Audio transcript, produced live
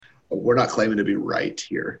we're not claiming to be right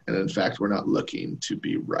here. And in fact, we're not looking to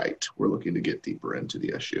be right. We're looking to get deeper into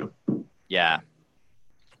the issue. Yeah.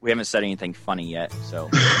 We haven't said anything funny yet, so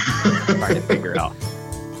we're trying to figure out.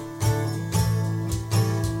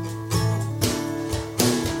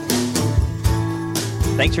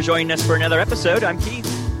 Thanks for joining us for another episode. I'm Keith.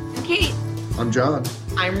 I'm Kate. I'm John.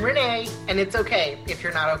 I'm Renee, and it's okay if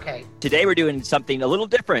you're not okay. Today we're doing something a little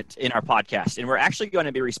different in our podcast, and we're actually going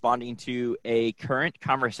to be responding to a current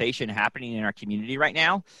conversation happening in our community right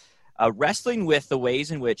now, wrestling with the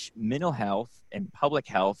ways in which mental health and public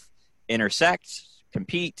health intersect,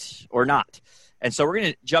 compete, or not. And so we're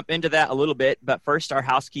going to jump into that a little bit, but first our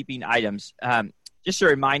housekeeping items. Just a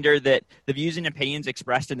reminder that the views and opinions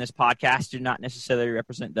expressed in this podcast do not necessarily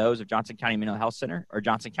represent those of Johnson County Mental Health Center or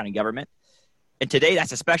Johnson County government. And today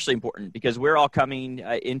that's especially important because we're all coming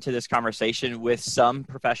into this conversation with some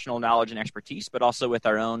professional knowledge and expertise, but also with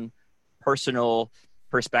our own personal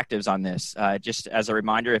perspectives on this. Just as a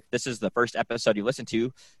reminder, if this is the first episode you listen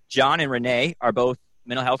to, John and Renee are both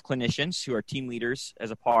mental health clinicians who are team leaders as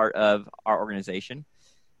a part of our organization.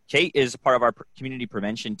 Kate is a part of our community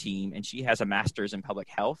prevention team, and she has a master's in public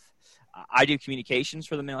health. I do communications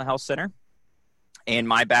for the Mental Health Center, and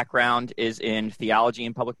my background is in theology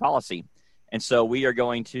and public policy. And so we are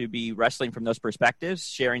going to be wrestling from those perspectives,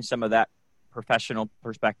 sharing some of that professional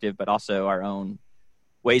perspective, but also our own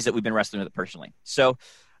ways that we've been wrestling with it personally. So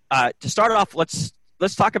to start off, let's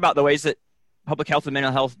talk about the ways that public health and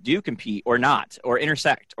mental health do compete or not, or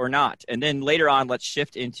intersect or not. And then later on, let's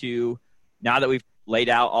shift into, now that we've laid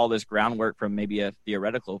out all this groundwork from maybe a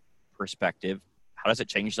theoretical perspective, how does it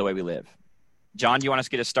change the way we live? John, do you want us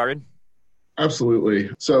to get us started?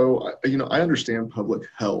 Absolutely. So, I understand public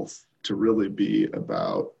health to really be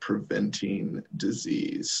about preventing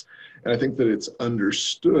disease. And I think that it's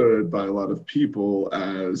understood by a lot of people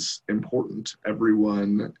as important.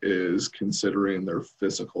 Everyone is considering their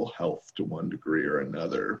physical health to one degree or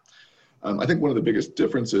another. I think one of the biggest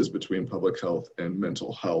differences between public health and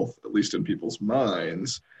mental health, at least in people's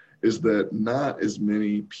minds, is that not as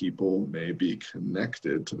many people may be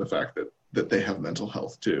connected to the fact that they have mental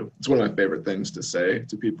health too. It's one of my favorite things to say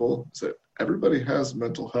to people, is that everybody has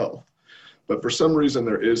mental health. But for some reason,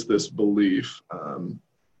 there is this belief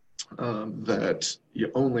that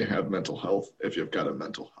you only have mental health if you've got a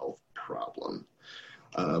mental health problem.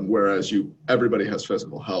 Whereas everybody has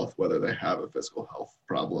physical health, whether they have a physical health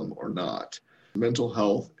problem or not. Mental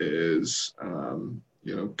health is,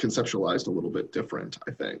 conceptualized a little bit different,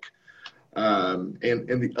 I think. And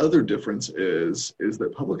the other difference is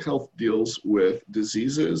that public health deals with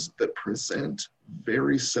diseases that present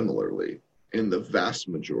very similarly in the vast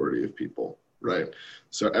majority of people, right?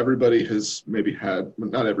 So everybody has maybe had,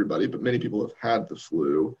 not everybody, but many people have had the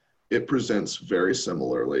flu. It presents very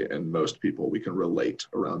similarly, and most people, we can relate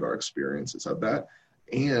around our experiences of that.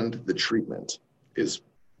 And the treatment is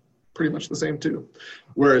pretty much the same too.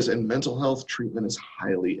 Whereas in mental health, treatment is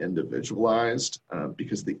highly individualized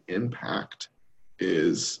because the impact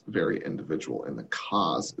is very individual and the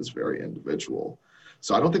cause is very individual.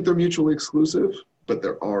 So I don't think they're mutually exclusive, but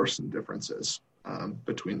there are some differences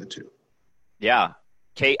between the two. Yeah.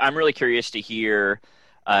 Kate, I'm really curious to hear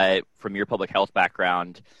from your public health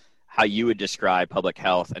background how you would describe public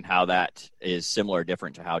health and how that is similar or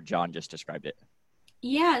different to how John just described it.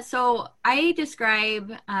 Yeah, so I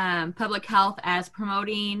describe public health as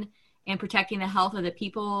promoting and protecting the health of the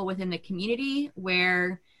people within the community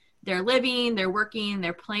where they're living, they're working,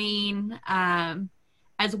 they're playing,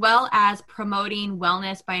 as well as promoting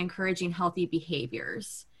wellness by encouraging healthy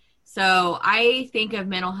behaviors. So I think of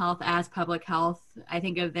mental health as public health. I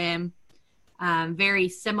think of them very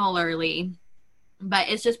similarly, but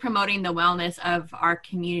it's just promoting the wellness of our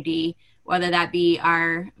community, whether that be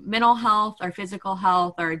our mental health, our physical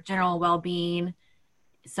health, our general well-being.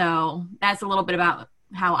 So that's a little bit about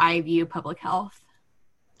how I view public health.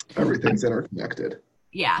 Everything's interconnected.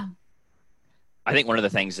 Yeah. I think one of the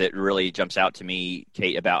things that really jumps out to me,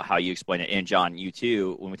 Kate, about how you explain it, and John, you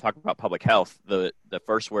too, when we talk about public health, the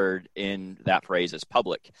first word in that phrase is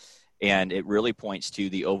public. And it really points to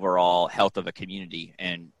the overall health of a community.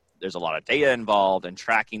 And there's a lot of data involved in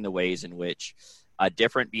tracking the ways in which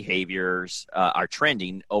different behaviors are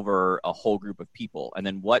trending over a whole group of people. And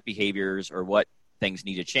then what behaviors or what things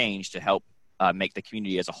need to change to help make the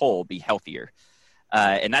community as a whole be healthier.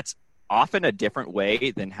 And that's often a different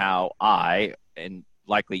way than how I, and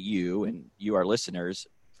likely you and you, our listeners,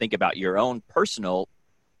 think about your own personal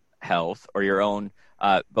health or your own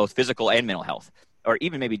both physical and mental health, or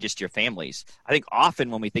even maybe just your families. I think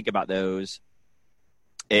often when we think about those,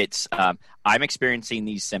 it's I'm experiencing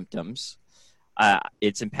these symptoms.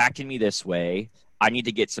 It's impacting me this way. I need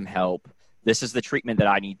to get some help. This is the treatment that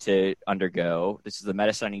I need to undergo. This is the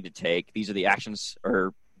medicine I need to take. These are the actions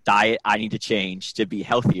or diet I need to change to be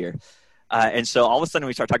healthier. And so all of a sudden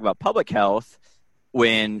we start talking about public health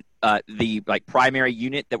when the primary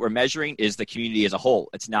unit that we're measuring is the community as a whole.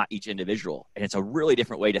 It's not each individual. And it's a really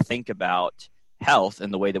different way to think about health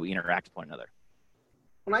and the way that we interact with one another.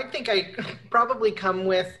 Well, I think I probably come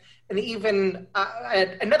with an even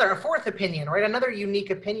a fourth opinion, right? Another unique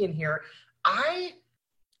opinion here. I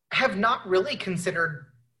have not really considered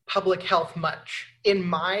public health much in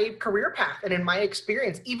my career path and in my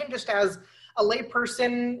experience, even just as a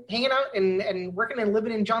layperson hanging out and working and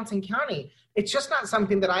living in Johnson County. It's just not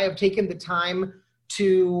something that I have taken the time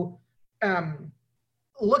to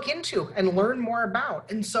look into and learn more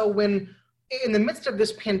about. And so when in the midst of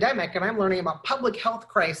this pandemic and I'm learning about public health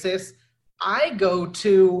crisis, I go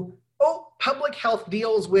to, public health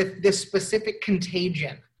deals with this specific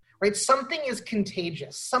contagion, right? Something is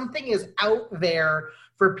contagious. Something is out there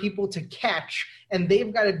for people to catch, and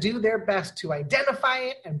they've got to do their best to identify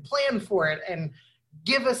it and plan for it and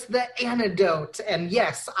give us the antidote. And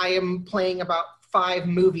yes, I am playing about 5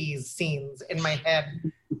 movies scenes in my head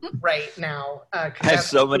right now. I have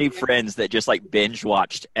so many friends that just binge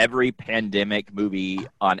watched every pandemic movie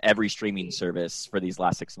on every streaming service for these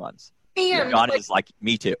last 6 months. And John is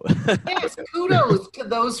me too. Yes, kudos to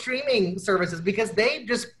those streaming services because they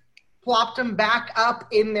just plopped them back up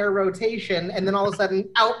in their rotation, and then all of a sudden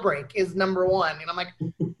Outbreak is number 1. And I'm like,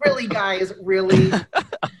 really, guys, really?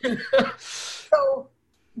 So,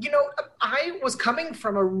 I was coming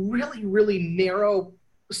from a really, really narrow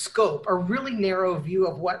scope, a really narrow view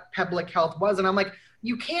of what public health was. And I'm like,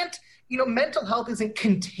 you can't, mental health isn't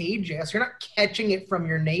contagious. You're not catching it from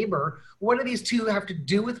your neighbor. What do these two have to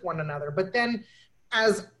do with one another? But then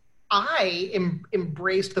as I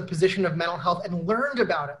embraced the position of mental health and learned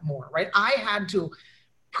about it more, right? I had to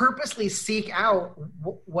purposely seek out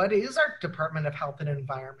what is our Department of Health and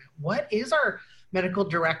Environment? What is our medical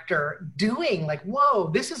director doing?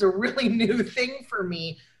 Whoa, this is a really new thing for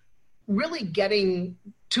me. Really getting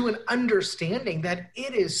to an understanding that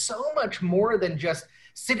it is so much more than just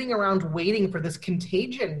sitting around waiting for this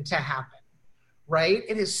contagion to happen, right?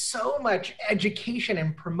 It is so much education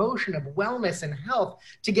and promotion of wellness and health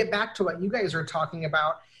to get back to what you guys are talking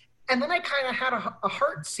about. And then I kind of had a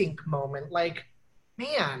heart sink moment,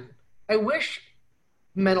 man, I wish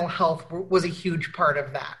mental health was a huge part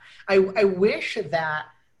of that. I wish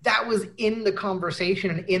that was in the conversation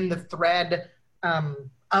and in the thread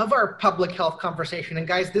of our public health conversation. And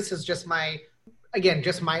guys, this is just my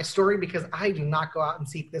story because I do not go out and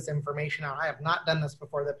seek this information out. I have not done this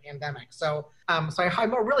before the pandemic. So I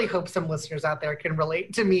really hope some listeners out there can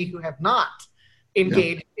relate to me who have not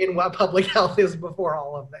engaged in what public health is before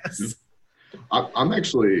all of this. I'm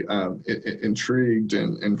actually intrigued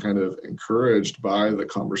and kind of encouraged by the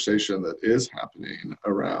conversation that is happening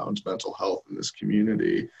around mental health in this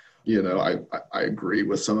community. I agree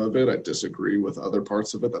with some of it. I disagree with other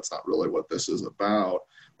parts of it. That's not really what this is about.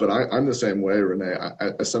 But I'm the same way, Renee.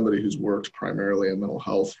 As somebody who's worked primarily in mental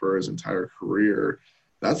health for his entire career,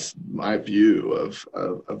 that's my view of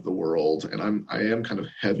the world. And I am kind of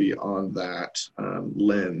heavy on that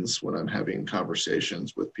lens when I'm having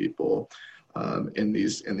conversations with people in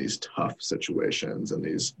these tough situations and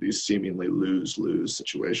these seemingly lose-lose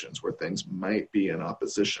situations where things might be in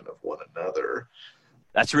opposition of one another.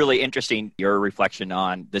 That's really interesting, your reflection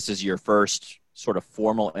on this is your first sort of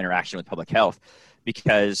formal interaction with public health,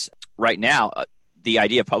 because right now, the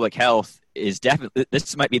idea of public health is definitely,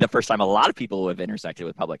 this might be the first time a lot of people have intersected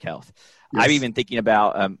with public health. Yes. I'm even thinking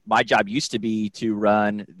about, my job used to be to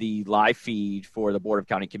run the live feed for the Board of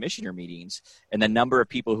County Commissioner meetings, and the number of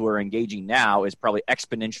people who are engaging now is probably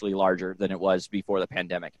exponentially larger than it was before the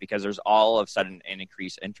pandemic, because there's all of a sudden an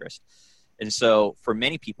increased interest. And so for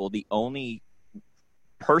many people, the only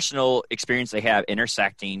personal experience they have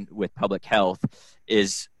intersecting with public health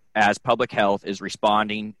is as public health is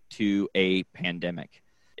responding to a pandemic,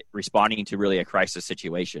 responding to really a crisis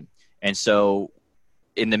situation. And so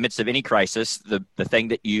in the midst of any crisis, the thing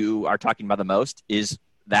that you are talking about the most is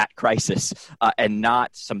that crisis and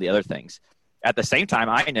not some of the other things. At the same time,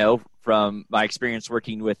 I know from my experience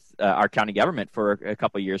working with our county government for a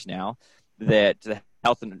couple of years now that the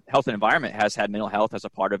Health and Environment has had mental health as a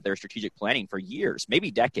part of their strategic planning for years, maybe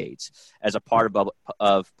decades, as a part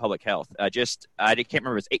of public health. I can't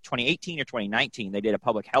remember if it's 2018 or 2019, they did a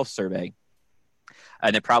public health survey,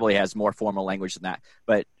 and it probably has more formal language than that,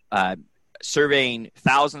 but surveying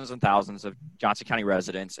thousands and thousands of Johnson County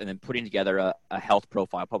residents and then putting together a health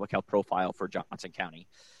profile, public health profile for Johnson County.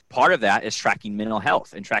 Part of that is tracking mental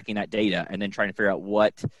health and tracking that data and then trying to figure out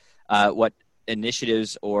what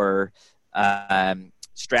initiatives or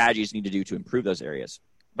strategies need to do to improve those areas.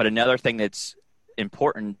 But another thing that's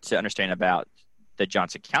important to understand about the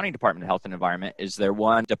Johnson County Department of Health and Environment is they're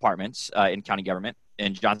one departments in county government,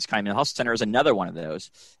 and Johnson County Mental Health Center is another one of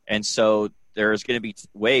those. And so there's going to be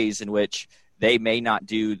ways in which they may not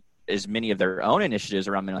do as many of their own initiatives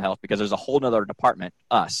around mental health because there's a whole other department,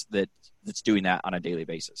 us, that's doing that on a daily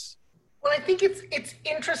basis. Well, I think it's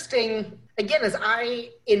interesting, again, as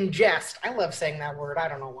I ingest, I love saying that word, I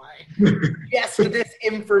don't know why, ingest this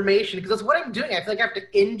information, because that's what I'm doing. I feel like I have to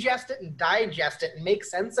ingest it and digest it and make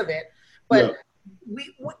sense of it. But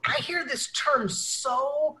I hear this term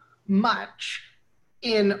so much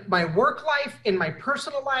in my work life, in my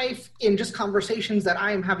personal life, in just conversations that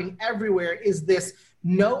I am having everywhere, is this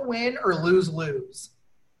no win or lose-lose.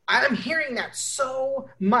 I'm hearing that so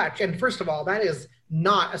much. And first of all, that is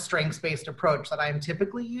not a strengths-based approach that I'm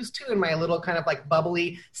typically used to in my little kind of like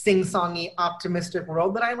bubbly, sing-songy, optimistic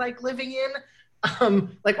world that I like living in.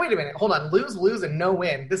 Like, wait a minute, hold on, lose, and no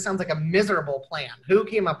win. This sounds like a miserable plan. Who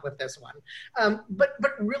came up with this one? But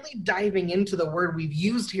really diving into the word we've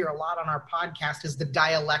used here a lot on our podcast is the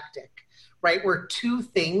dialectic, right? Where two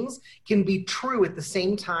things can be true at the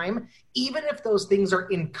same time, even if those things are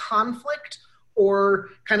in conflict or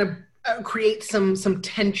kind of create some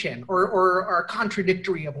tension or are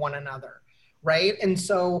contradictory of one another, right? And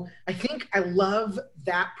so I think I love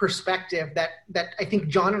that perspective that I think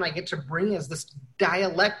John and I get to bring as this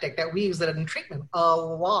dialectic that we use that in treatment a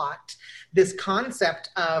lot, this concept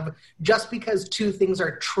of just because two things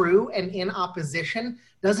are true and in opposition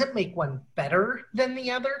doesn't make one better than the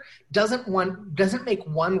other, doesn't make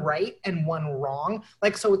one right and one wrong.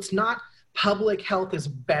 Like, so it's not public health is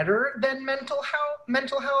better than mental health.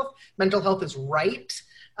 Mental health is right.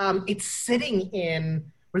 It's sitting in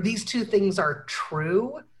where these two things are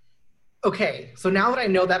true. Okay, so now that I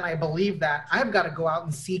know that and I believe that, I've got to go out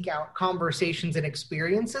and seek out conversations and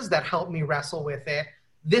experiences that help me wrestle with it.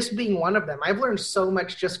 This being one of them. I've learned so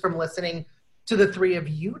much just from listening to the three of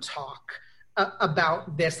you talk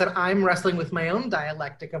about this, that I'm wrestling with my own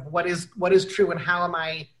dialectic of what is true and how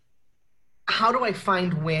do I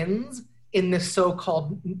find wins in this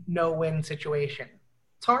so-called no-win situation.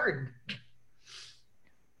 It's hard.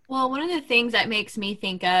 Well, one of the things that makes me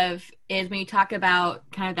think of is when you talk about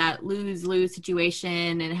kind of that lose-lose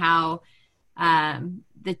situation and how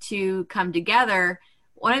the two come together,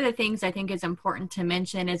 one of the things I think is important to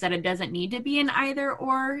mention is that it doesn't need to be an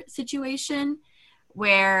either-or situation,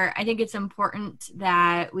 where I think it's important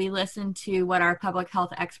that we listen to what our public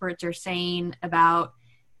health experts are saying about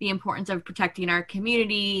the importance of protecting our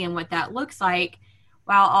community and what that looks like,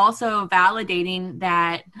 while also validating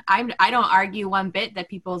that I don't argue one bit that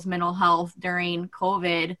people's mental health during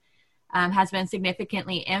COVID has been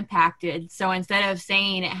significantly impacted. So instead of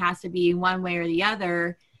saying it has to be one way or the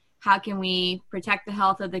other, how can we protect the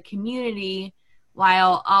health of the community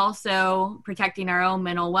while also protecting our own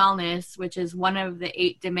mental wellness, which is one of the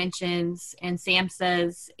 8 dimensions in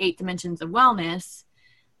SAMHSA's 8 dimensions of wellness,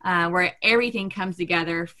 where everything comes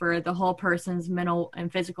together for the whole person's mental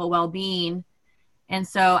and physical well-being. And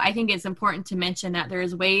so I think it's important to mention that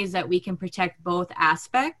there's ways that we can protect both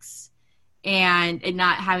aspects and it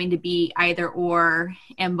not having to be either or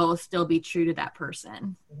and both still be true to that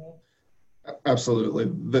person. Absolutely.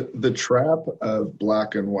 The trap of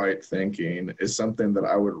black and white thinking is something that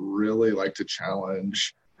I would really like to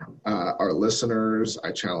challenge our listeners.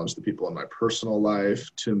 I challenge the people in my personal life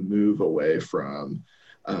to move away from.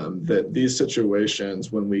 That these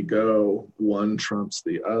situations, when we go one trumps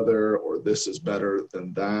the other, or this is better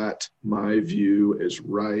than that, my view is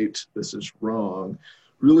right, this is wrong.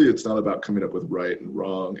 Really, it's not about coming up with right and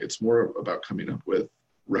wrong. It's more about coming up with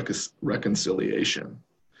reconciliation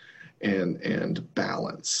and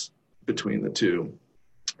balance between the two.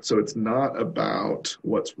 So it's not about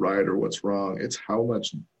what's right or what's wrong. It's how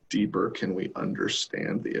much deeper can we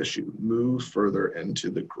understand the issue, move further into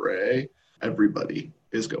the gray. Everybody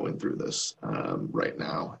is going through this right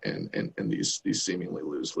now and these seemingly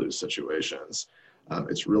lose-lose situations.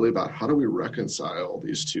 It's really about how do we reconcile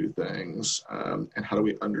these two things and how do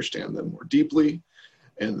we understand them more deeply,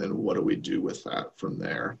 and then what do we do with that from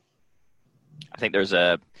there? I think there's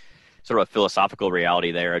a sort of a philosophical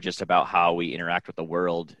reality there just about how we interact with the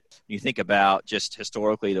world. You think about just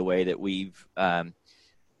historically the way that we've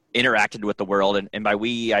interacted with the world, and by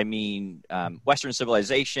we I mean Western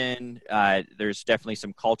civilization. There's definitely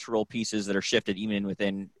some cultural pieces that are shifted even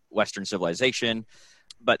within Western civilization,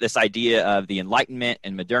 but this idea of the Enlightenment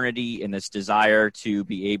and modernity and this desire to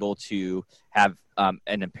be able to have an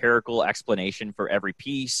empirical explanation for every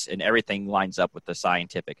piece, and everything lines up with the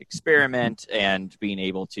scientific experiment and being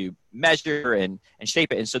able to measure and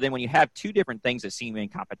shape it. And so then when you have two different things that seem in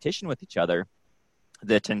competition with each other,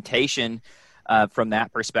 the temptation from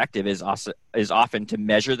that perspective is often to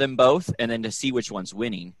measure them both and then to see which one's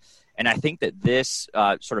winning. And I think that this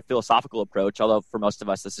sort of philosophical approach, although for most of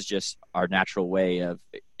us this is just our natural way of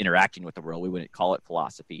interacting with the world, we wouldn't call it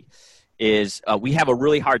philosophy, is we have a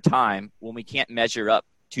really hard time when we can't measure up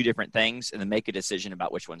two different things and then make a decision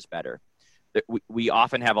about which one's better. We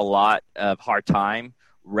often have a lot of hard time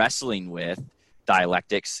wrestling with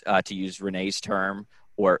dialectics, to use Renee's term,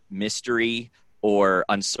 or mystery, or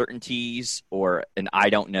uncertainties, or an I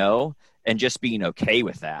don't know, and just being okay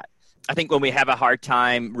with that. I think when we have a hard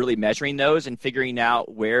time really measuring those and figuring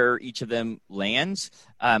out where each of them lands,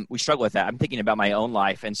 we struggle with that. I'm thinking about my own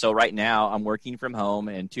life. And so right now I'm working from home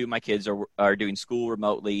and two of my kids are doing school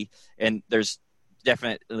remotely, and there's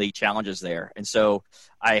definitely challenges there. And so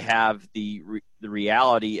I have the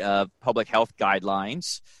reality of public health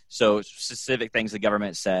guidelines, so specific things the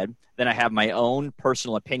government said. Then I have my own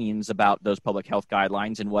personal opinions about those public health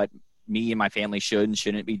guidelines and what me and my family should and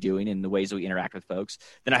shouldn't be doing in the ways that we interact with folks.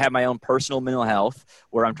 Then I have my own personal mental health,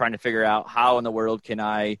 where I'm trying to figure out how in the world can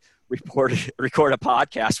I record a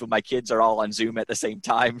podcast when my kids are all on Zoom at the same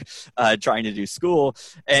time, trying to do school.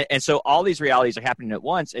 And so all these realities are happening at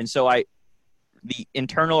once. And so the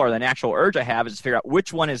internal or the natural urge I have is to figure out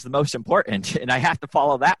which one is the most important, and I have to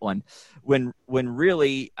follow that one, when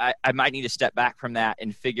really I might need to step back from that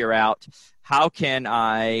and figure out how can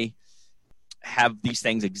I have these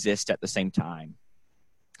things exist at the same time?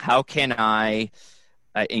 How can I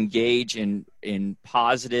engage in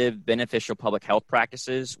positive, beneficial public health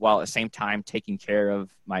practices while at the same time taking care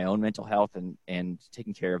of my own mental health and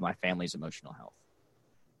taking care of my family's emotional health?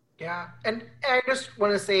 Yeah. And I just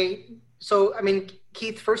want to say, so, I mean,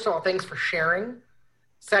 Keith, first of all, thanks for sharing.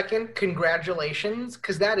 Second, congratulations,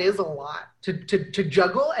 because that is a lot to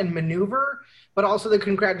juggle and maneuver. But also the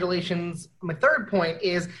congratulations, my third point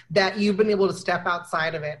is that you've been able to step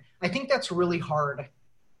outside of it. I think that's really hard.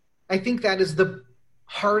 I think that is the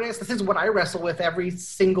hardest. This is what I wrestle with every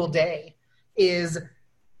single day, is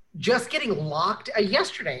just getting locked.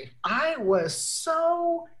 Yesterday, I was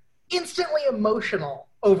so instantly emotional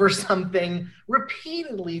over something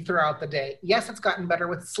repeatedly throughout the day. Yes, it's gotten better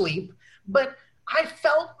with sleep, but I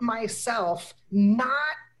felt myself not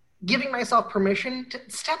giving myself permission to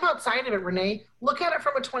step outside of it, Renee. Look at it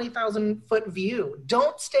from a 20,000-foot view.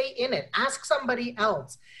 Don't stay in it. Ask somebody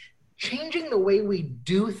else. Changing the way we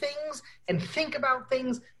do things and think about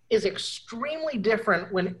things is extremely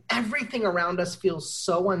different when everything around us feels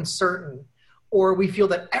so uncertain, or we feel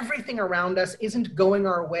that everything around us isn't going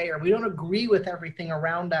our way, or we don't agree with everything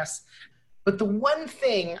around us. But the one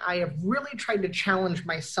thing I have really tried to challenge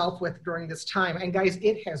myself with during this time, and guys,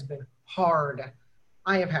 it has been hard.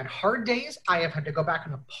 I have had hard days. I have had to go back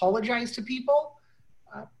and apologize to people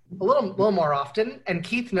a little more often. And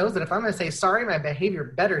Keith knows that if I'm going to say sorry, my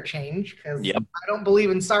behavior better change, because I don't believe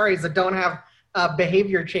in sorries that don't have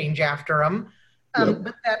behavior change after them. But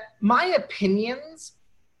that my opinions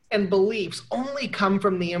and beliefs only come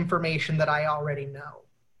from the information that I already know.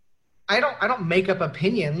 I don't make up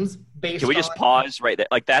opinions based on... Can we just pause right there?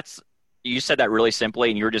 Like, that's, you said that really simply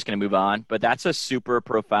and you were just going to move on, but that's a super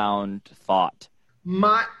profound thought.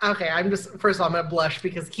 Okay, first of all, I'm going to blush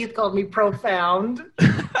because Keith called me profound.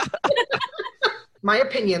 My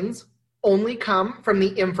opinions only come from the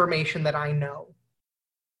information that I know.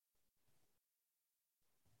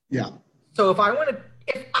 Yeah. So I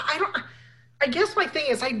guess my thing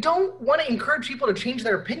is I don't want to encourage people to change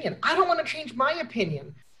their opinion. I don't want to change my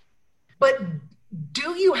opinion. But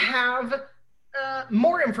do you have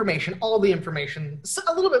more information, all the information,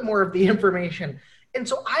 a little bit more of the information? And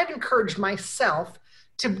so I've encouraged myself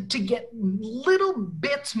to get little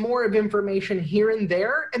bits more of information here and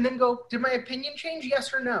there, and then go, did my opinion change?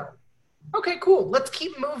 Yes or no? Okay, cool. Let's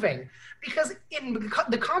keep moving. Because in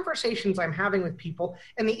the conversations I'm having with people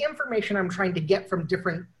and the information I'm trying to get from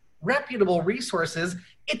different reputable resources,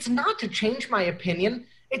 it's not to change my opinion.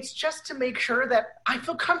 It's just to make sure that I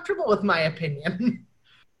feel comfortable with my opinion.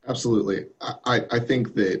 Absolutely. I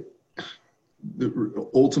think that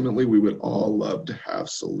ultimately we would all love to have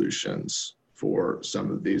solutions for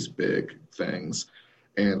some of these big things.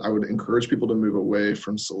 And I would encourage people to move away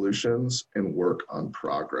from solutions and work on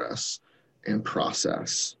progress and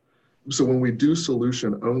process. So when we do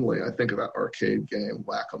solution only, I think of that arcade game,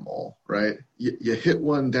 whack-a-mole, right? You hit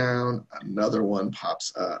one down, another one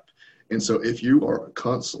pops up. And so if you are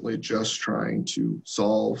constantly just trying to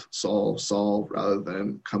solve rather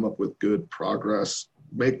than come up with good progress,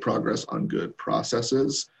 make progress on good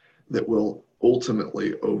processes that will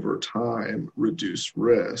ultimately over time reduce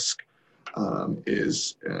risk, and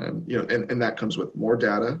that comes with more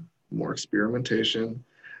data, more experimentation,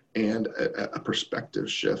 and a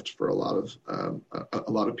perspective shift for a lot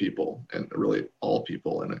of people, and really all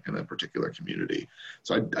people in a particular community.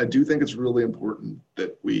 So I do think it's really important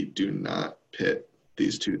that we do not pit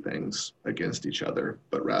these two things against each other,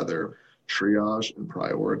 but rather triage and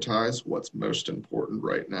prioritize what's most important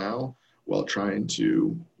right now while trying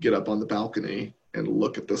to get up on the balcony and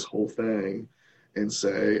look at this whole thing and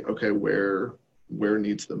say, okay, where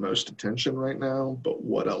needs the most attention right now, but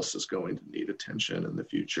what else is going to need attention in the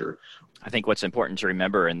future? I think what's important to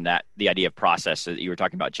remember in that the idea of process that you were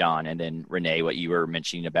talking about, John, and then Renee, what you were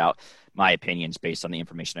mentioning about my opinions based on the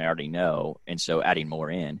information I already know, and so adding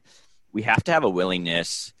more in. We have to have a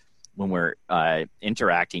willingness when we're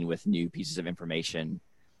interacting with new pieces of information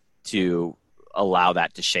to allow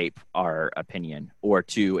that to shape our opinion, or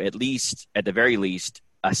to at the very least,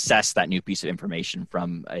 assess that new piece of information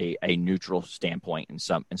from a neutral standpoint in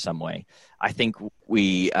some way. I think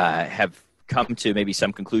we have come to maybe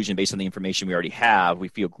some conclusion based on the information we already have. We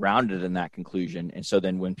feel grounded in that conclusion. And so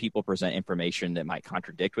then when people present information that might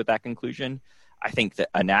contradict with that conclusion, I think that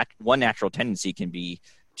one natural tendency can be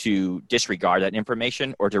to disregard that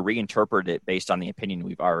information or to reinterpret it based on the opinion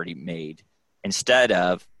we've already made, instead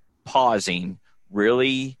of pausing,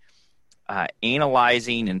 really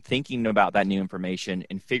analyzing and thinking about that new information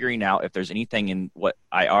and figuring out if there's anything in what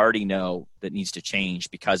I already know that needs to change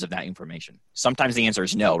because of that information. Sometimes the answer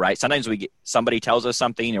is no, right? Sometimes somebody tells us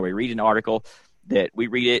something, or we read an article that we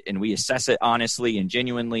read it and we assess it honestly and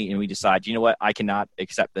genuinely, and we decide, you know what, I cannot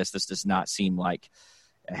accept this. This does not seem like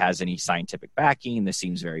it has any scientific backing. This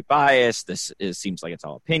seems very biased. Seems like it's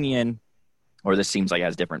all opinion, or this seems like it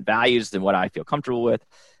has different values than what I feel comfortable with.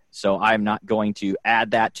 So I'm not going to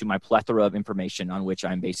add that to my plethora of information on which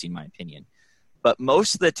I'm basing my opinion. But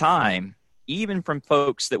most of the time, even from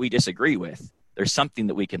folks that we disagree with, there's something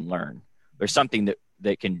that we can learn. There's something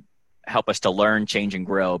that can help us to learn, change, and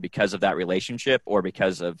grow because of that relationship, or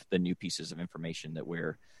because of the new pieces of information that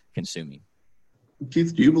we're consuming.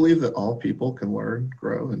 Keith, do you believe that all people can learn,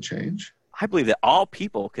 grow, and change? I believe that all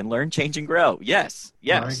people can learn, change, and grow. Yes.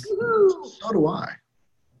 So do I.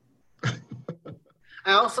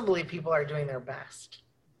 I also believe people are doing their best.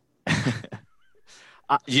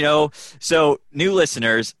 So new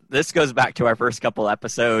listeners, this goes back to our first couple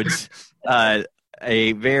episodes. We've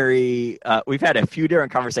had a few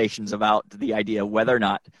different conversations about the idea of whether or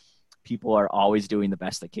not people are always doing the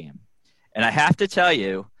best they can. And I have to tell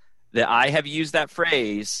you that I have used that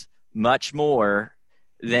phrase much more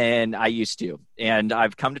than I used to, and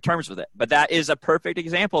I've come to terms with it. But that is a perfect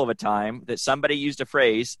example of a time that somebody used a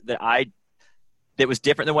phrase that was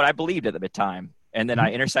different than what I believed at the time. And then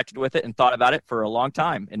I intersected with it and thought about it for a long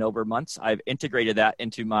time. And over months, I've integrated that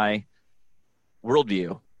into my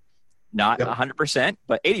worldview, not 100%,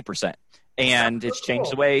 but 80%. And it's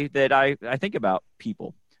changed the way that I think about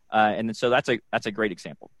people. And so that's a great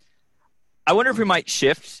example. I wonder if we might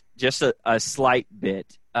shift just a slight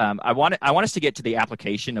bit. I want us to get to the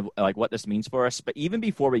application of like what this means for us. But even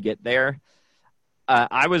before we get there,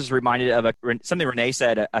 I was reminded of something Renee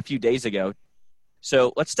said a few days ago.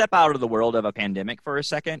 So let's step out of the world of a pandemic for a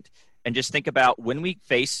second and just think about when we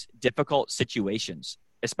face difficult situations,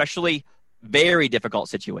 especially very difficult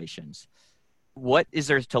situations. What is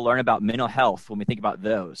there to learn about mental health when we think about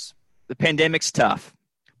those? The pandemic's tough.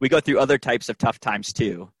 We go through other types of tough times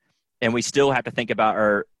too, and we still have to think about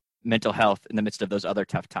our mental health in the midst of those other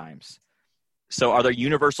tough times. So are there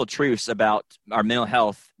universal truths about our mental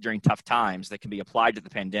health during tough times that can be applied to the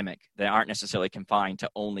pandemic that aren't necessarily confined to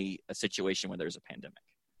only a situation where there's a pandemic?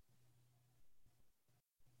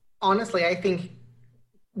 Honestly, I think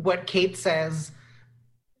what Kate says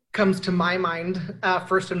comes to my mind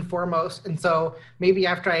first and foremost. And so maybe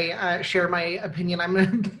after I share my opinion, I'm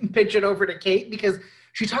going to pitch it over to Kate, because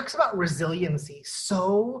she talks about resiliency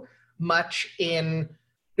so much in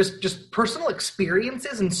just personal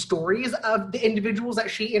experiences and stories of the individuals that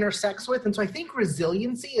she intersects with. And so I think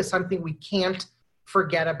resiliency is something we can't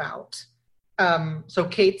forget about. So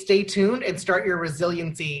Kate, stay tuned and start your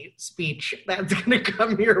resiliency speech. That's going to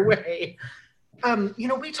come your way.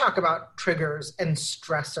 We talk about triggers and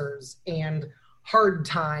stressors and hard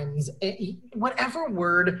times, whatever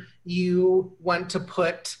word you want to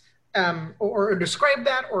put or describe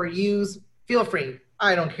that or use, feel free.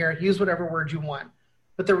 I don't care. Use whatever word you want.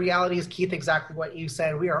 But the reality is, Keith, exactly what you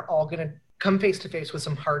said. We are all going to come face to face with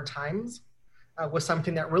some hard times. was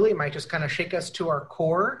something that really might just kind of shake us to our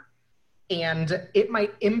core, and it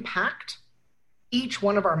might impact each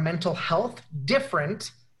one of our mental health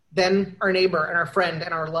different than our neighbor and our friend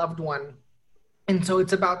and our loved one. And so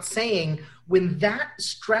it's about saying, when that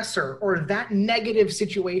stressor or that negative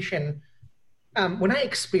situation, when I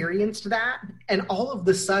experienced that, and all of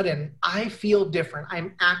the sudden I feel different,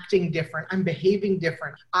 I'm acting different, I'm behaving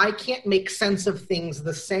different, I can't make sense of things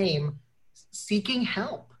the same, seeking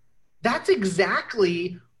help. That's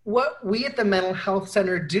exactly what we at the Mental Health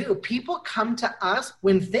Center do. People come to us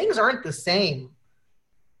when things aren't the same.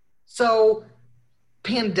 So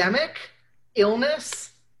pandemic,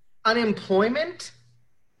 illness, unemployment,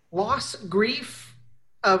 loss, grief,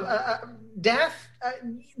 death,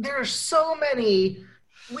 there are so many.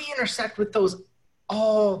 We intersect with those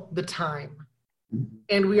all the time.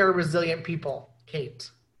 And we are resilient people. Kate,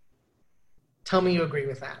 tell me you agree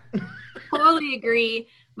with that. Totally agree.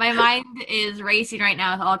 My mind is racing right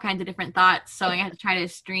now with all kinds of different thoughts, so I have to try to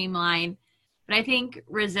streamline. But I think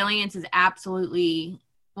resilience is absolutely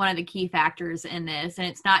one of the key factors in this. And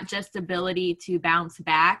it's not just the ability to bounce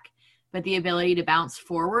back, but the ability to bounce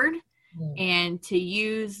forward and to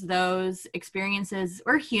use those experiences.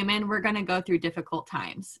 We're human. We're going to go through difficult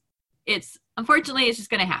times. Unfortunately, it's just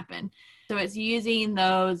going to happen. So it's using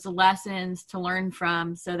those lessons to learn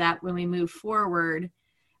from, so that when we move forward,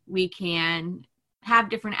 we can have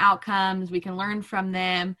different outcomes, we can learn from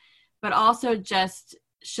them, but also just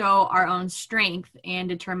show our own strength and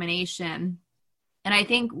determination. And I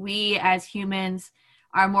think we as humans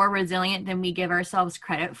are more resilient than we give ourselves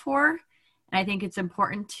credit for. And I think it's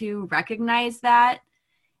important to recognize that.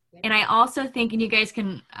 And I also think, and you guys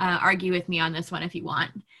can argue with me on this one if you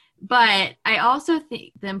want, but I also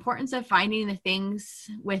think the importance of finding the things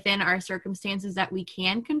within our circumstances that we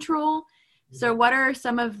can control. So what are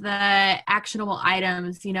some of the actionable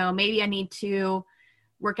items? Maybe I need to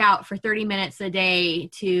work out for 30 minutes a day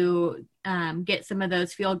to get some of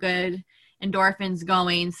those feel-good endorphins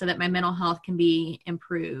going so that my mental health can be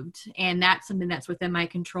improved. And that's something that's within my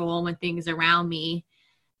control when things around me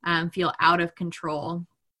feel out of control.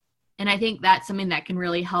 And I think that's something that can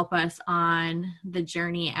really help us on the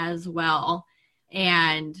journey as well.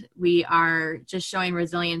 And we are just showing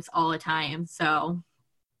resilience all the time. So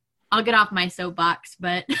I'll get off my soapbox,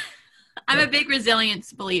 but I'm a big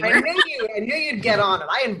resilience believer. I knew you'd get on it.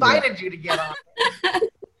 I invited you to get on it.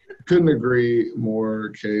 Couldn't agree more,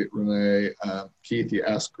 Kate, Renee. Keith, you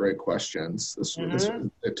asked great questions.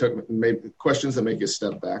 It took maybe questions that make you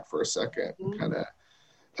step back for a second and kind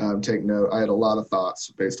of take note. I had a lot of thoughts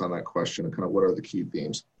based on that question and kind of what are the key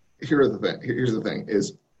themes. Here's the thing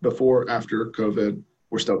is, before, after COVID,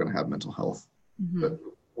 we're still going to have mental health. But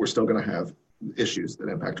we're still going to have issues that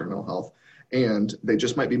impact our mental health, and they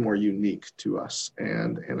just might be more unique to us.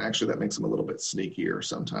 And actually that makes them a little bit sneakier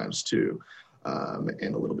sometimes too.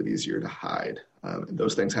 And a little bit easier to hide. And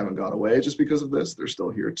those things haven't gone away just because of this. They're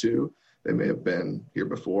still here too. They may have been here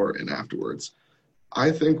before and afterwards.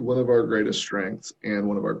 I think one of our greatest strengths and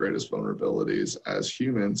one of our greatest vulnerabilities as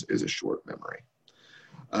humans is a short memory.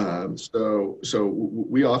 So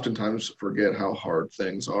we oftentimes forget how hard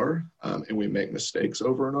things are, and we make mistakes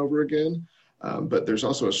over and over again. But there's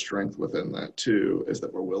also a strength within that too, is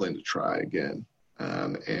that we're willing to try again.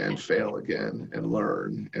 And fail again and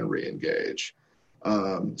learn and re-engage.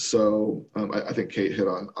 I think Kate hit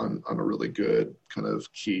on a really good kind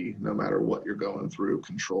of key, no matter what you're going through,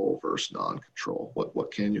 control versus non-control.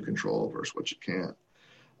 What can you control versus what you can't?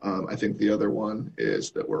 I think the other one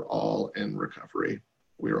is that we're all in recovery.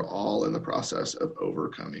 We are all in the process of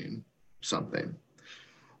overcoming something.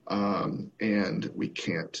 And we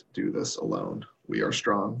can't do this alone. We are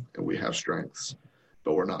strong and we have strengths,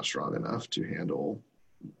 but we're not strong enough to handle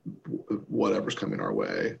whatever's coming our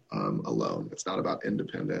way alone. It's not about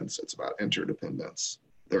independence. It's about interdependence.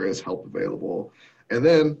 There is help available. And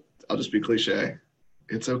then I'll just be cliche.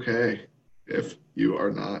 It's okay if you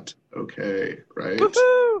are not okay, right?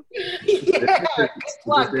 Woohoo! Yeah, good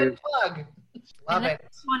plug. Love it. I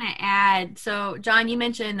just want to add, so John, you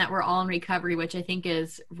mentioned that we're all in recovery, which I think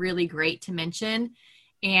is really great to mention.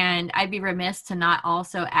 And I'd be remiss to not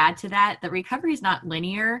also add to that recovery is not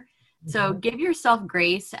linear. So give yourself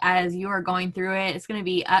grace as you are going through it. It's going to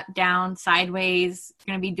be up, down, sideways.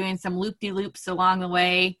 You're going to be doing some loop-de-loops along the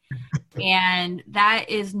way. And that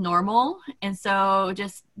is normal. And so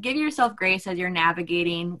just give yourself grace as you're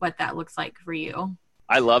navigating what that looks like for you.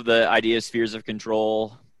 I love the idea of spheres of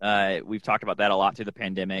control. We've talked about that a lot through the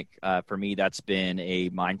pandemic. For me, that's been a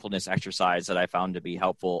mindfulness exercise that I found to be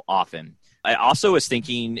helpful often. I also was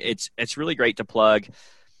thinking it's really great to plug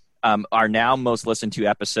our now most listened to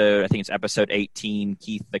episode. I think it's episode 18,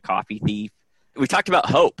 Keith the Coffee Thief. we talked about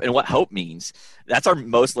hope and what hope means. That's our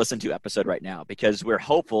most listened to episode right now because we're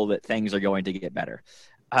hopeful that things are going to get better.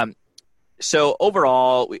 So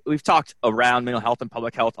overall, we've talked around mental health and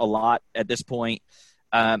public health a lot at this point.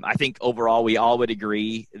 I think overall we all would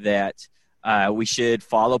agree that we should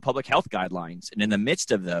follow public health guidelines. And in the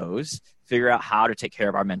midst of those, figure out how to take care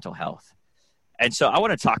of our mental health. And so I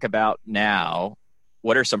want to talk about now,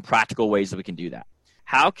 what are some practical ways that we can do that?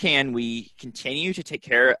 How can we continue to take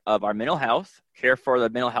care of our mental health, care for the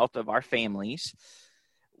mental health of our families,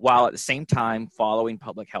 while at the same time following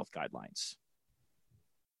public health guidelines?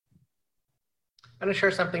 I'm going to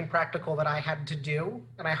share something practical that I had to do,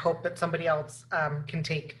 and I hope that somebody else can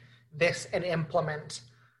take this and implement.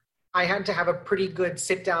 I had to have a pretty good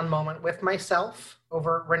sit-down moment with myself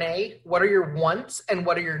over, Renee, what are your wants and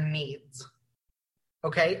what are your needs?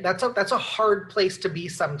 Okay, that's a hard place to be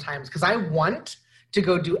sometimes because I want to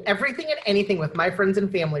go do everything and anything with my friends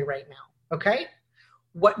and family right now, okay?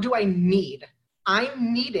 What do I need? I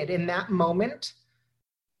needed in that moment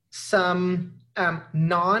some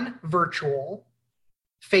non-virtual,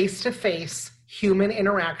 face-to-face human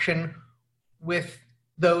interaction with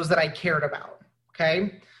those that I cared about,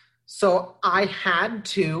 okay? So I had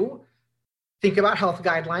to think about health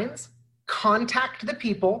guidelines, contact the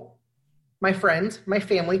people, my friends, my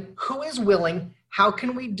family, who is willing, how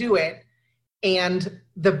can we do it? And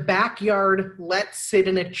the backyard, let's sit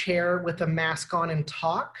in a chair with a mask on and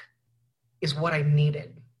talk is what I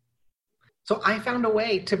needed. So I found a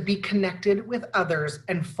way to be connected with others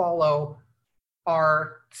and follow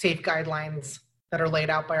our safe guidelines that are laid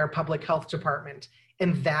out by our public health department.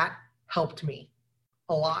 And that helped me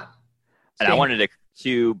a lot. And I wanted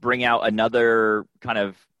to bring out another kind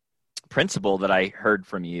of principle that I heard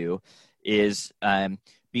from you is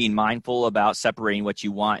being mindful about separating what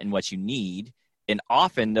you want and what you need. And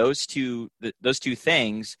often those two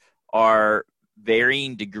things are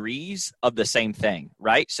varying degrees of the same thing,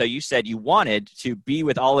 right? So you said you wanted to be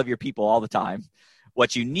with all of your people all the time.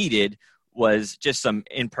 What you needed was just some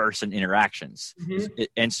in-person interactions. Mm-hmm.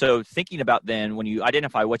 And so thinking about then when you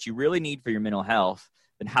identify what you really need for your mental health,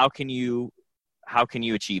 then how can you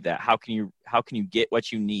achieve that? How can you get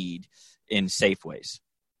what you need in safe ways?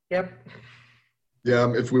 Yep.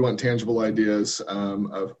 Yeah, if we want tangible ideas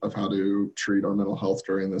of how to treat our mental health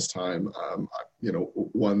during this time,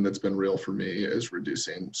 one that's been real for me is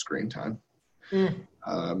reducing screen time.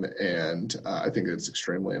 And I think it's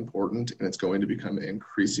extremely important, and it's going to become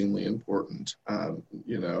increasingly important.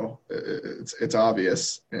 It's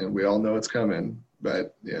obvious, and we all know it's coming,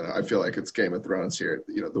 but I feel like it's Game of Thrones here.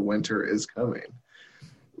 The winter is coming.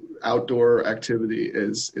 Outdoor activity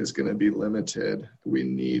is going to be limited. We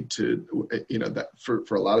need to, that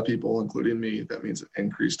for a lot of people, including me, that means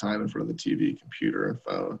increased time in front of the TV, computer, and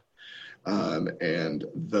phone. And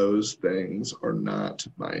those things are not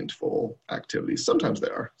mindful activities. Sometimes they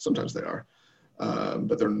are,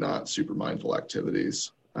 but they're not super mindful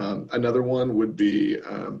activities. Another one would be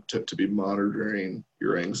to be monitoring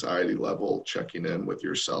your anxiety level, checking in with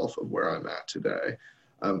yourself of where I'm at today.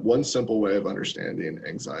 One simple way of understanding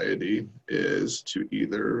anxiety is to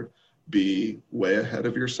either be way ahead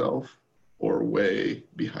of yourself or way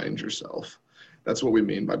behind yourself. That's what we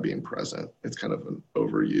mean by being present. It's kind of an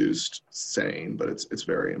overused saying, but it's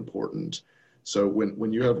very important. So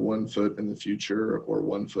when you have 1 foot in the future or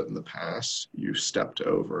 1 foot in the past, you stepped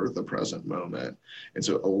over the present moment. And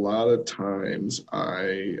so a lot of times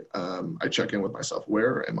I check in with myself.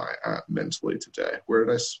 Where am I at mentally today? Where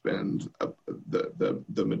did I spend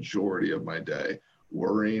the majority of my day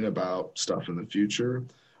worrying about stuff in the future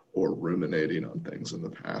or ruminating on things in the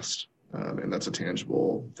past? And that's a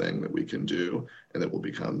tangible thing that we can do and that will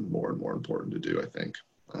become more and more important to do, I think,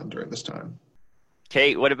 during this time.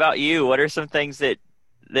 Kate, what about you? What are some things that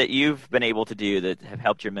you've been able to do that have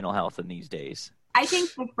helped your mental health in these days? I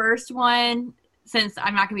think the first one, since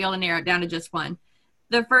I'm not going to be able to narrow it down to just one,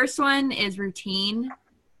 the first one is routine.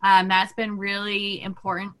 That's been really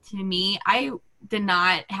important to me. I did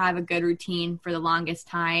not have a good routine for the longest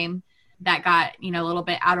time. That got, a little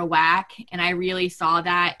bit out of whack. And I really saw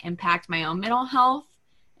that impact my own mental health.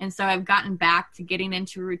 And so I've gotten back to getting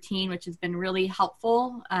into a routine, which has been really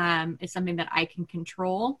helpful. It's something that I can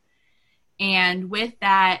control. And with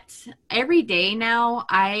that, every day now,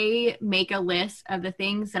 I make a list of the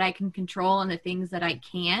things that I can control and the things that I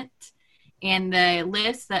can't. And the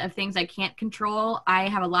list of things I can't control, I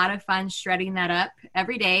have a lot of fun shredding that up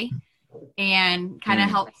every day. And kind of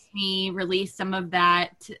helps me release some of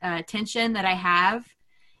that tension that I have.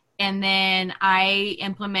 And then I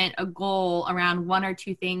implement a goal around 1 or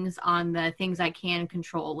 2 things on the things I can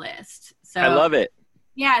control list. So I love it.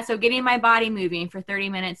 Yeah, so getting my body moving for 30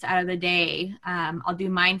 minutes out of the day. I'll do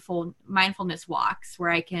mindfulness walks where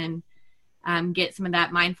I can get some of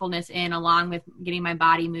that mindfulness in along with getting my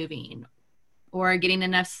body moving, or getting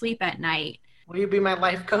enough sleep at night. Will you be my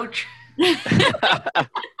life coach? I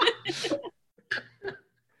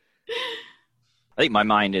think my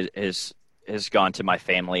mind has gone to my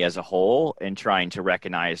family as a whole and trying to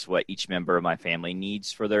recognize what each member of my family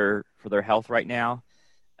needs for their health right now,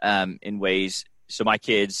 in ways. So my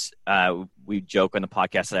kids, we joke on the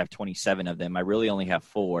podcast that I have 27 of them. I really only have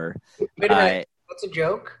 4. Wait a minute. What's a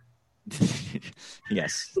joke?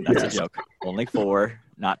 Yes, that's a joke. Only 4,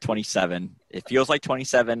 not 27. It feels like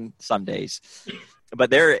 27 some days, but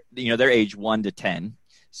they're age 1 to 10,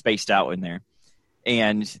 spaced out in there,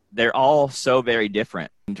 and they're all so very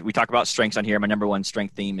different. And we talk about strengths on here. My number one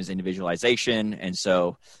strength theme is individualization, and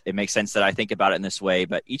so it makes sense that I think about it in this way.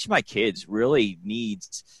 But each of my kids really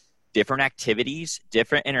needs different activities,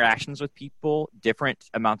 different interactions with people, different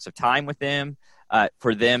amounts of time with them,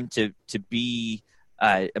 for them to be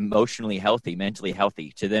emotionally healthy, mentally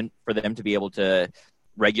healthy, for them to be able to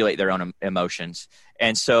regulate their own emotions.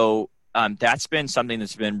 And so that's been something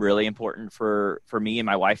that's been really important for me and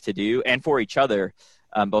my wife to do, and for each other,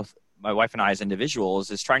 both my wife and I as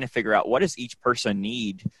individuals, is trying to figure out what does each person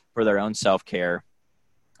need for their own self-care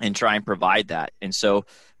and try and provide that. And so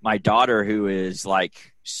my daughter, who is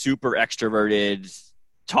like super extroverted,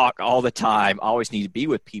 talk all the time, always need to be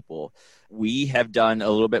with people, we have done a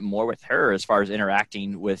little bit more with her as far as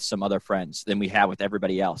interacting with some other friends than we have with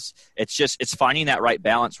everybody else. It's finding that right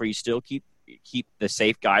balance where you still keep the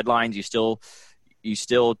safe guidelines, you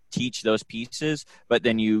still teach those pieces, but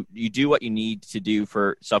then you do what you need to do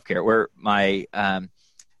for self-care. Where my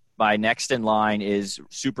next in line is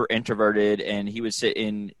super introverted, and he would sit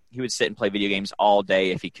and play video games all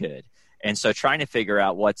day if he could. And so trying to figure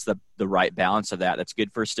out what's the right balance of that's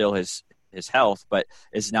good for still his health, but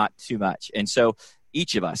is not too much. And so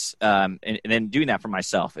each of us, and then doing that for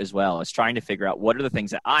myself as well, is trying to figure out what are the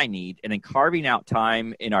things that I need, and then carving out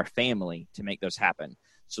time in our family to make those happen.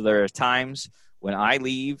 So there are times when I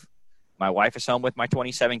leave, my wife is home with my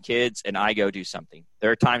 27 kids, and I go do something.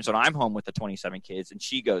 There are times when I'm home with the 27 kids, and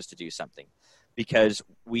she goes to do something, because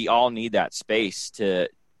we all need that space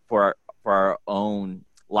for our own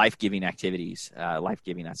life-giving activities.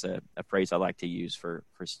 Life-giving, that's a phrase I like to use for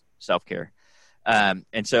self-care.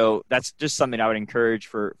 And so that's just something I would encourage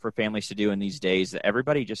for families to do in these days, that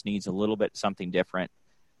everybody just needs a little bit something different,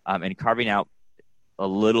 and carving out a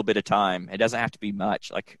little bit of time. It doesn't have to be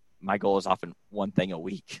much. Like, my goal is often one thing a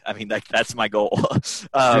week. I mean, that's my goal.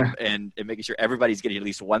 And making sure everybody's getting at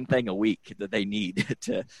least one thing a week that they need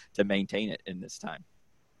to maintain it in this time.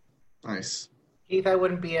 Nice. Keith, I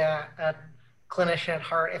wouldn't be a clinician at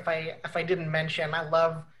heart if I didn't mention, I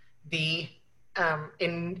love the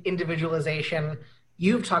individualization.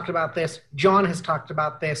 You've talked about this. John has talked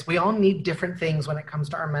about this. We all need different things when it comes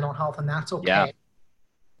to our mental health, and that's okay. Yeah.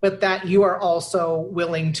 But that you are also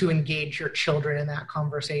willing to engage your children in that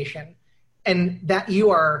conversation, and that you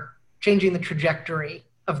are changing the trajectory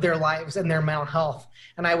of their lives and their mental health.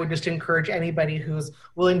 And I would just encourage anybody who's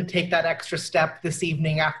willing to take that extra step this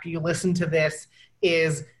evening after you listen to this,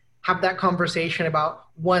 is have that conversation about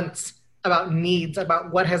wants, about needs,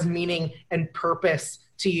 about what has meaning and purpose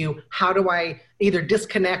to you. How do I either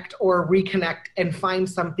disconnect or reconnect and find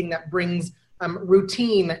something that brings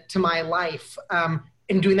routine to my life?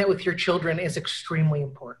 And doing that with your children is extremely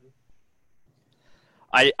important.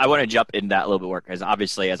 I want to jump in that a little bit more, because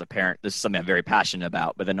obviously as a parent, this is something I'm very passionate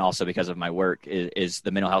about, but then also because of my work is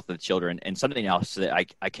the mental health of the children. And something else that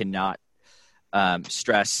I cannot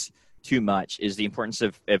stress too much is the importance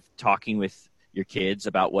of talking with your kids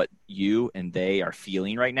about what you and they are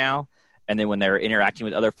feeling right now. And then when they're interacting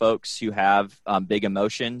with other folks who have big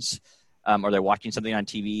emotions, or they're watching something on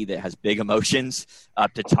TV that has big emotions,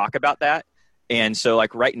 to talk about that. And so,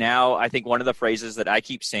 like, right now, I think one of the phrases that I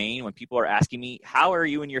keep saying when people are asking me, how are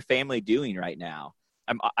you and your family doing right now?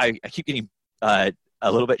 I keep getting a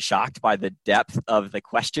little bit shocked by the depth of the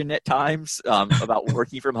question at times, about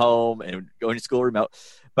working from home and going to school remote.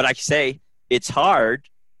 But I say it's hard,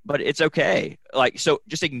 but it's okay. Like, so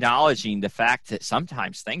just acknowledging the fact that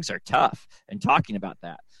sometimes things are tough and talking about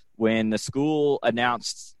that. When the school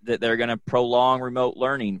announced that they're going to prolong remote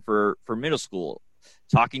learning for middle school,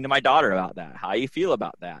 talking to my daughter about that. How you feel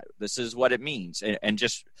about that? This is what it means. And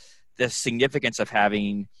just the significance of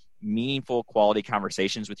having meaningful quality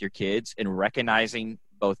conversations with your kids and recognizing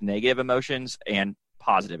both negative emotions and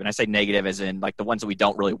positive. And I say negative as in like the ones that we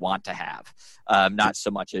don't really want to have, not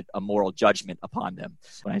so much a moral judgment upon them.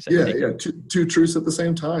 When I say two truths at the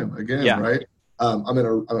same time again, right?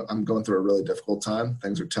 I'm going through a really difficult time.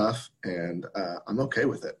 Things are tough, and I'm okay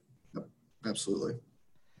with it. Absolutely.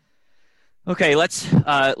 Okay, let's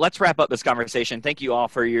wrap up this conversation. Thank you all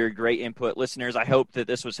for your great input, listeners. I hope that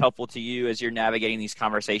this was helpful to you as you're navigating these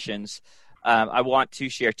conversations. I want to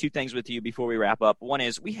share two things with you before we wrap up. One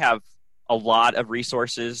is we have a lot of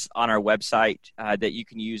resources on our website that you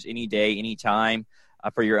can use any day, anytime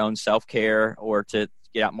for your own self-care or to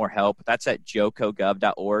get out more help. That's at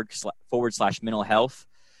jocogov.org/mental health.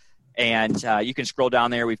 And you can scroll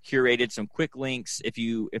down there. We've curated some quick links. If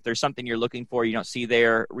there's something you're looking for you don't see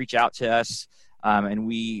there, reach out to us, and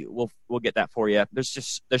we'll get that for you.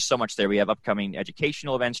 There's so much there. We have upcoming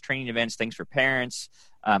educational events, training events, things for parents,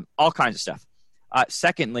 all kinds of stuff.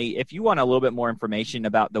 Secondly, if you want a little bit more information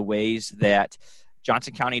about the ways that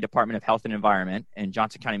Johnson County Department of Health and Environment and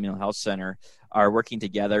Johnson County Mental Health Center are working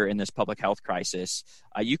together in this public health crisis,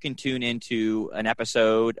 you can tune into an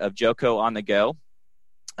episode of JOCO on the Go.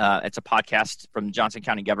 It's a podcast from Johnson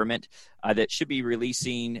County government that should be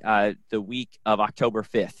releasing the week of October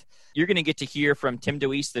 5th. You're going to get to hear from Tim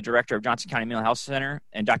DeWeese, the director of Johnson County Mental Health Center,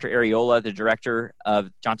 and Dr. Ariola, the director of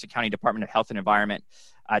Johnson County Department of Health and Environment,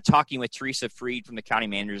 talking with Teresa Freed from the county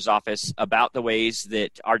manager's office about the ways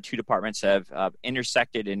that our two departments have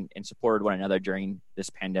intersected and supported one another during this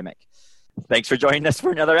pandemic. Thanks for joining us for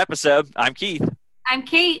another episode. I'm Keith. I'm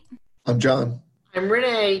Kate. I'm John. I'm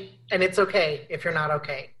Renee, and it's okay if you're not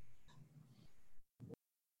okay.